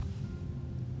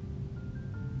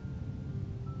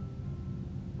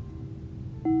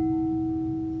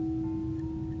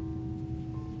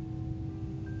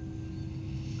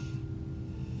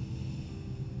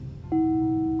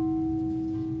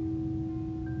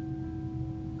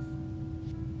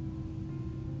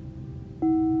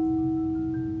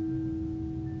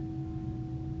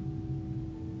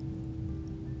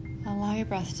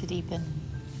breath to deepen.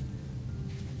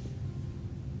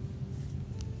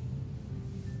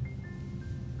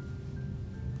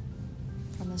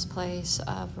 From this place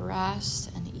of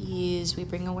rest and ease, we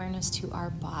bring awareness to our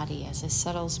body as it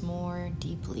settles more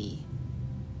deeply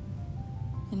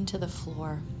into the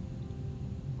floor.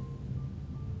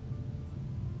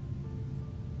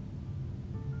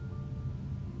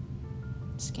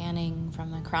 Scanning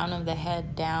from the crown of the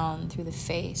head down through the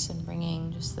face and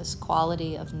bringing just this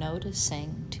quality of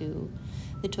noticing to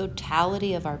the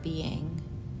totality of our being.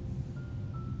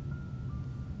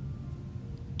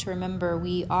 To remember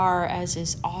we are, as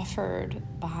is offered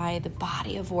by the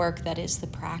body of work that is the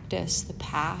practice, the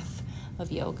path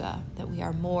of yoga, that we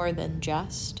are more than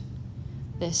just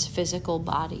this physical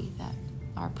body, that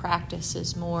our practice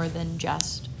is more than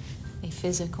just a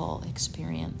physical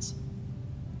experience.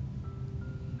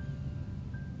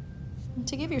 And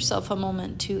to give yourself a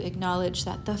moment to acknowledge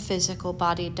that the physical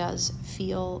body does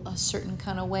feel a certain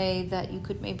kind of way that you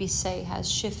could maybe say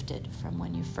has shifted from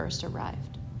when you first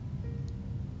arrived.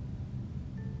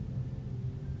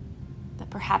 That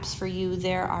perhaps for you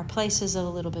there are places of a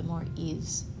little bit more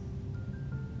ease,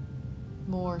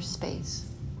 more space.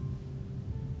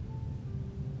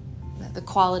 That the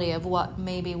quality of what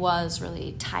maybe was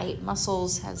really tight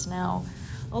muscles has now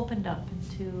opened up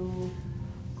into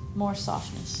more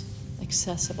softness.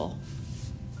 Accessible.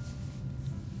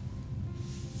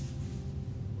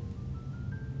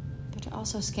 But to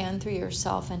also scan through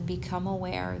yourself and become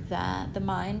aware that the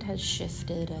mind has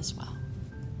shifted as well.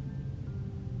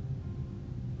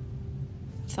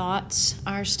 Thoughts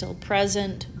are still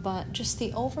present, but just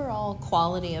the overall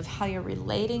quality of how you're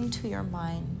relating to your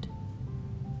mind.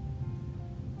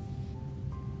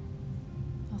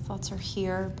 The thoughts are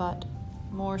here, but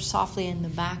more softly in the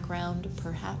background,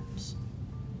 perhaps.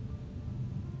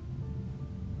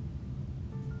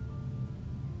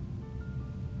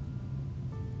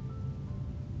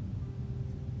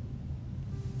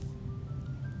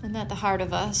 And at the heart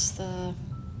of us, the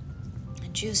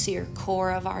juicier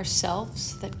core of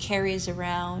ourselves that carries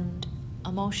around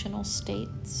emotional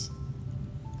states,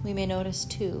 we may notice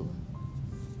too,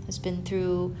 has been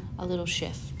through a little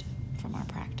shift from our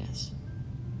practice.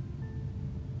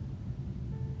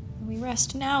 And we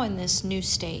rest now in this new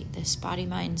state, this body,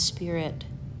 mind, spirit,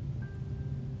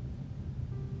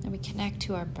 and we connect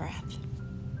to our breath.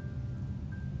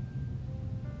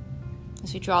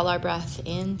 As we draw our breath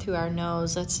in through our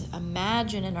nose, let's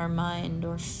imagine in our mind,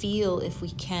 or feel if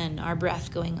we can, our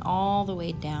breath going all the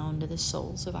way down to the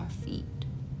soles of our feet.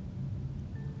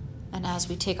 And as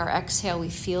we take our exhale, we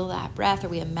feel that breath, or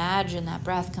we imagine that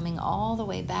breath coming all the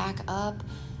way back up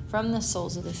from the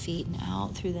soles of the feet and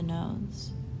out through the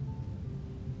nose.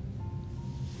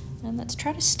 And let's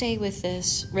try to stay with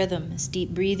this rhythm, this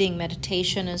deep breathing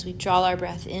meditation as we draw our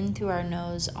breath in through our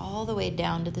nose all the way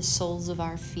down to the soles of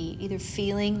our feet, either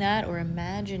feeling that or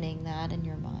imagining that in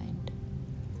your mind.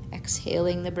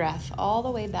 Exhaling the breath all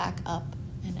the way back up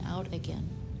and out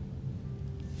again.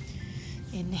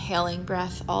 Inhaling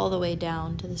breath all the way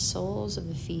down to the soles of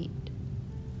the feet.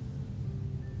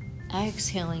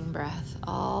 Exhaling breath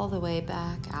all the way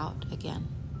back out again.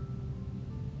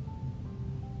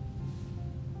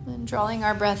 Then drawing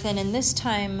our breath in, and this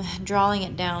time drawing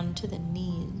it down to the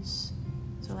knees.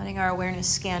 So letting our awareness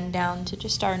scan down to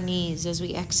just our knees as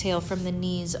we exhale from the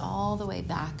knees all the way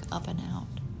back up and out.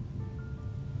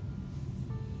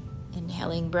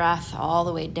 Inhaling breath all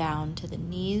the way down to the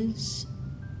knees.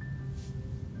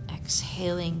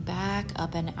 Exhaling back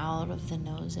up and out of the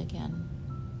nose again.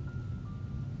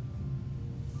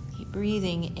 Keep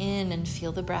breathing in and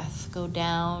feel the breath go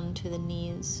down to the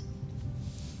knees.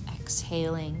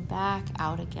 Exhaling back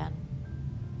out again.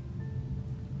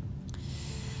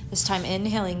 This time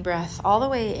inhaling breath all the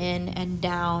way in and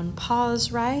down.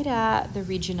 Pause right at the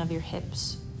region of your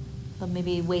hips, the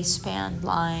maybe waistband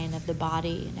line of the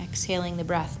body, and exhaling the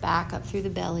breath back up through the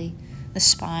belly, the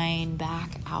spine,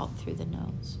 back out through the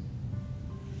nose.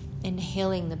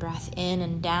 Inhaling the breath in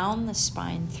and down the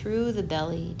spine through the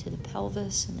belly to the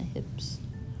pelvis and the hips.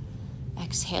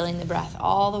 Exhaling the breath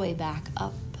all the way back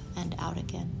up and out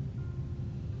again.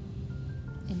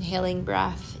 Inhaling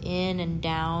breath in and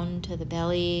down to the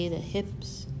belly, the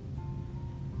hips.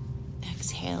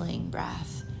 Exhaling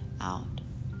breath out.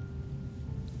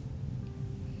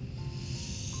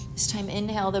 This time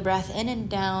inhale the breath in and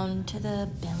down to the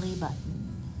belly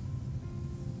button.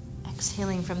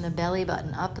 Exhaling from the belly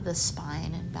button up the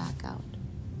spine and back out.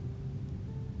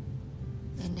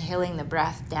 Inhaling the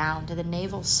breath down to the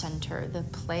navel center, the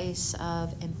place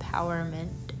of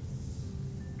empowerment.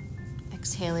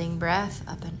 Exhaling breath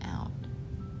up and out.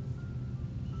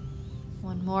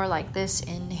 One more like this,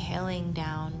 inhaling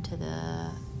down to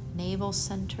the navel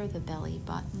center, the belly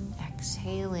button,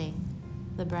 exhaling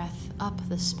the breath up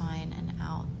the spine and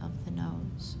out of the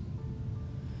nose.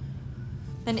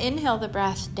 Then inhale the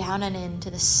breath down and into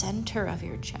the center of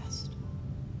your chest.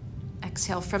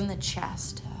 Exhale from the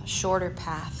chest, a shorter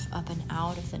path up and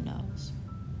out of the nose.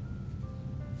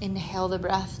 Inhale the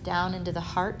breath down into the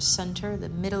heart center, the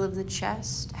middle of the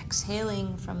chest,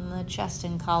 exhaling from the chest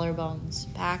and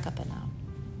collarbones, back up and out.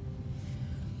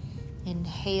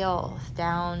 Inhale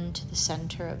down to the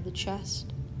center of the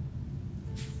chest.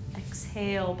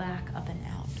 Exhale back up and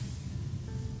out.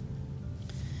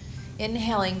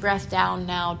 Inhaling breath down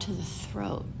now to the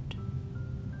throat.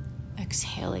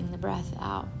 Exhaling the breath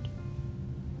out.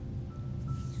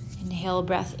 Inhale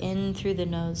breath in through the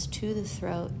nose to the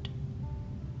throat.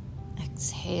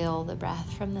 Exhale the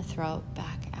breath from the throat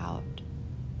back out.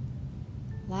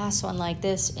 Last one like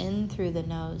this, in through the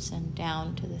nose and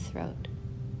down to the throat.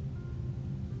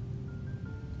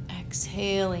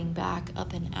 Exhaling back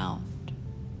up and out.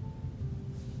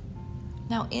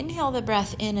 Now inhale the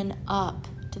breath in and up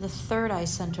to the third eye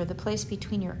center, the place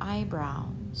between your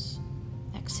eyebrows.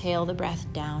 Exhale the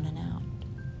breath down and out.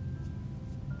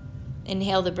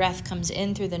 Inhale, the breath comes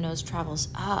in through the nose, travels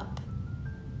up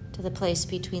to the place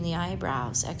between the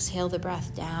eyebrows. Exhale the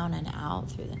breath down and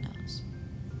out through the nose.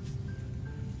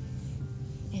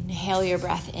 Inhale your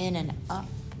breath in and up.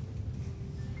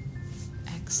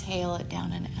 Exhale it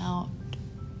down and out.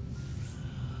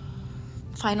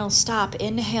 Final stop,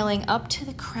 inhaling up to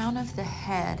the crown of the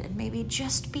head and maybe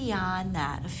just beyond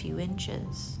that a few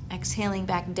inches. Exhaling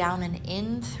back down and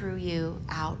in through you,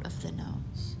 out of the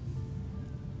nose.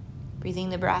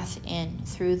 Breathing the breath in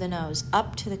through the nose,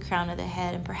 up to the crown of the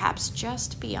head and perhaps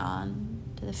just beyond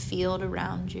to the field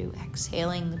around you.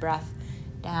 Exhaling the breath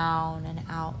down and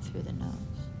out through the nose.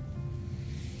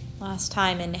 Last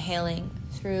time, inhaling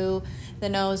through the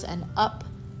nose and up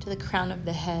to the crown of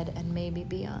the head and maybe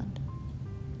beyond.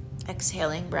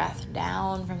 Exhaling breath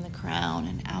down from the crown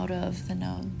and out of the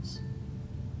nose.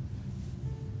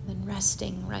 Then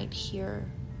resting right here.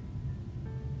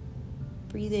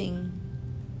 Breathing,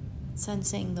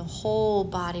 sensing the whole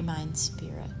body, mind,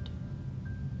 spirit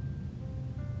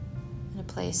in a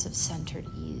place of centered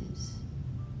ease.